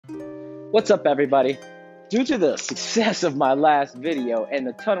What's up, everybody? Due to the success of my last video and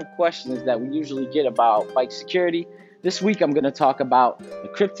a ton of questions that we usually get about bike security, this week I'm going to talk about the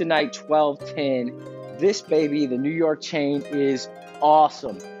KRYPTONITE 1210. This baby, the New York chain, is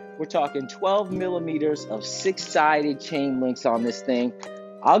awesome. We're talking 12 millimeters of 6-sided chain links on this thing.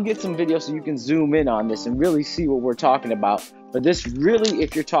 I'll get some videos so you can zoom in on this and really see what we're talking about. But this really,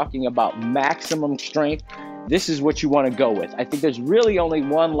 if you're talking about maximum strength, this is what you want to go with. I think there's really only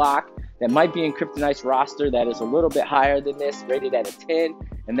one lock that might be in KRYPTONITE's roster that is a little bit higher than this, rated at a 10,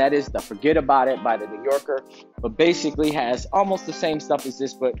 and that is the Forget About It by the New Yorker, but basically has almost the same stuff as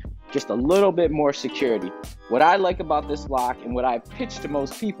this, but just a little bit more security. What I like about this lock and what I pitch to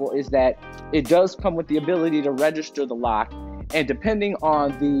most people is that it does come with the ability to register the lock, and depending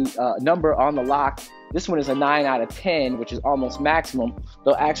on the number on the lock, this one is a 9 out of 10, which is almost maximum.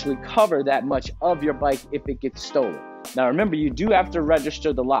 They'll actually cover that much of your bike if it gets stolen. Now remember, you do have to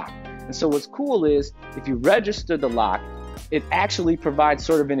register the lock. And so what's cool is if you register the lock, it actually provides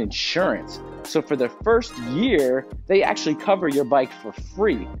sort of an insurance. So for the first year, they actually cover your bike for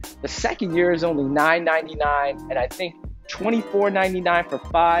free. The second year is only $9.99, and I think $24.99 for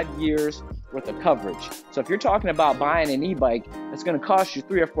 5 years worth of coverage. So if you're talking about buying an e-bike, it's going to cost you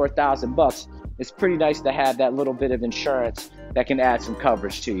 $3,000 or $4,000. It's pretty nice to have that little bit of insurance that can add some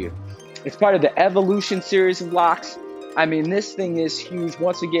coverage to you. It's part of the Evolution series of locks. I mean, this thing is huge.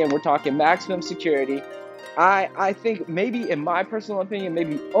 Once again, we're talking maximum security. I think maybe, in my personal opinion,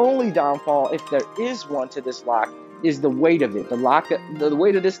 maybe the only downfall, if there is one to this lock, is the weight of it. The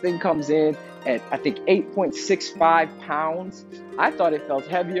weight of this thing comes in at, I think, 8.65 pounds. I thought it felt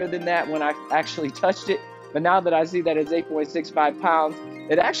heavier than that when I actually touched it, but now that I see that it's 8.65 pounds,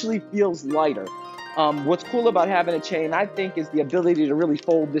 it actually feels lighter. What's cool about having a chain, I think, is the ability to really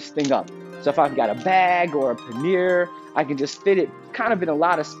fold this thing up. So if I've got a bag or a pannier, I can just fit it kind of in a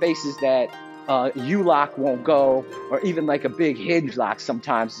lot of spaces that U-lock won't go, or even like a big hinge lock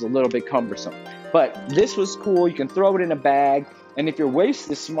sometimes is a little bit cumbersome. But this was cool. You can throw it in a bag, and if your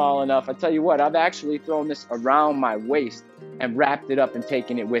waist is small enough, I tell you what, I've actually thrown this around my waist and wrapped it up and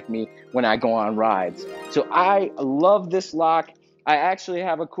taken it with me when I go on rides. So I love this lock. I actually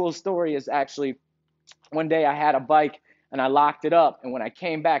have a cool story. Is actually one day I had a bike and I locked it up, and when I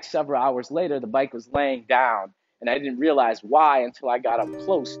came back several hours later, the bike was laying down, and I didn't realize why until I got up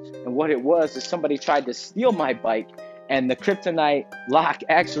close. And what it was is somebody tried to steal my bike, and the KRYPTONITE lock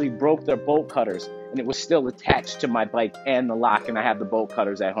actually broke their bolt cutters, and it was still attached to my bike and the lock, and I have the bolt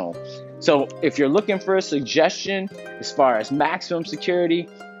cutters at home. So if you're looking for a suggestion as far as maximum security,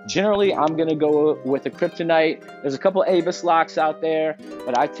 generally I'm going to go with the KRYPTONITE. There's a couple Avis locks out there,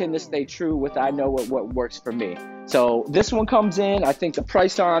 but I tend to stay true with what works for me. So this one comes in, I think the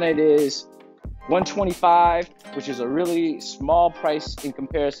price on it is $125, which is a really small price in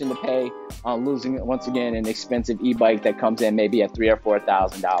comparison to pay on losing, once again, an expensive e-bike that comes in maybe at $3,000 or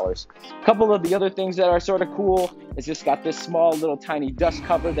 $4,000. A couple of the other things that are sort of cool is just got this small little tiny dust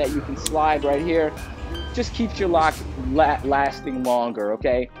cover that you can slide right here. Just keeps your lock lasting longer,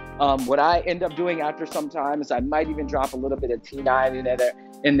 okay? What I end up doing after some time is I might even drop a little bit of T9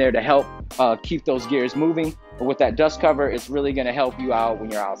 in there to help keep those gears moving. But with that dust cover, it's really going to help you out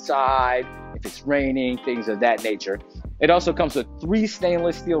when you're outside, if it's raining, things of that nature. It also comes with 3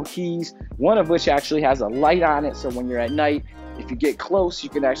 stainless steel keys, one of which actually has a light on it, so when you're at night, if you get close,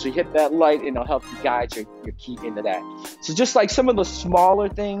 you can actually hit that light and it'll help you guide your key into that. So just like some of the smaller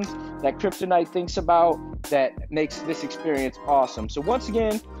things that KRYPTONITE thinks about that makes this experience awesome. So once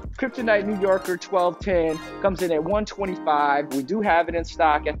again, KRYPTONITE New Yorker 1210 comes in at $125. We do have it in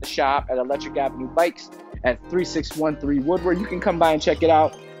stock at the shop at Electric Avenue Bikes at 3613 Woodward. You can come by and check it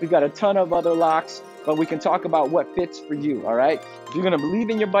out. We've got a ton of other locks, but we can talk about what fits for you, all right? If you're going to believe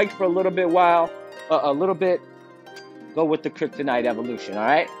in your bike for a little bit, go with the KRYPTONITE Evolution, all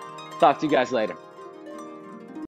right? Talk to you guys later.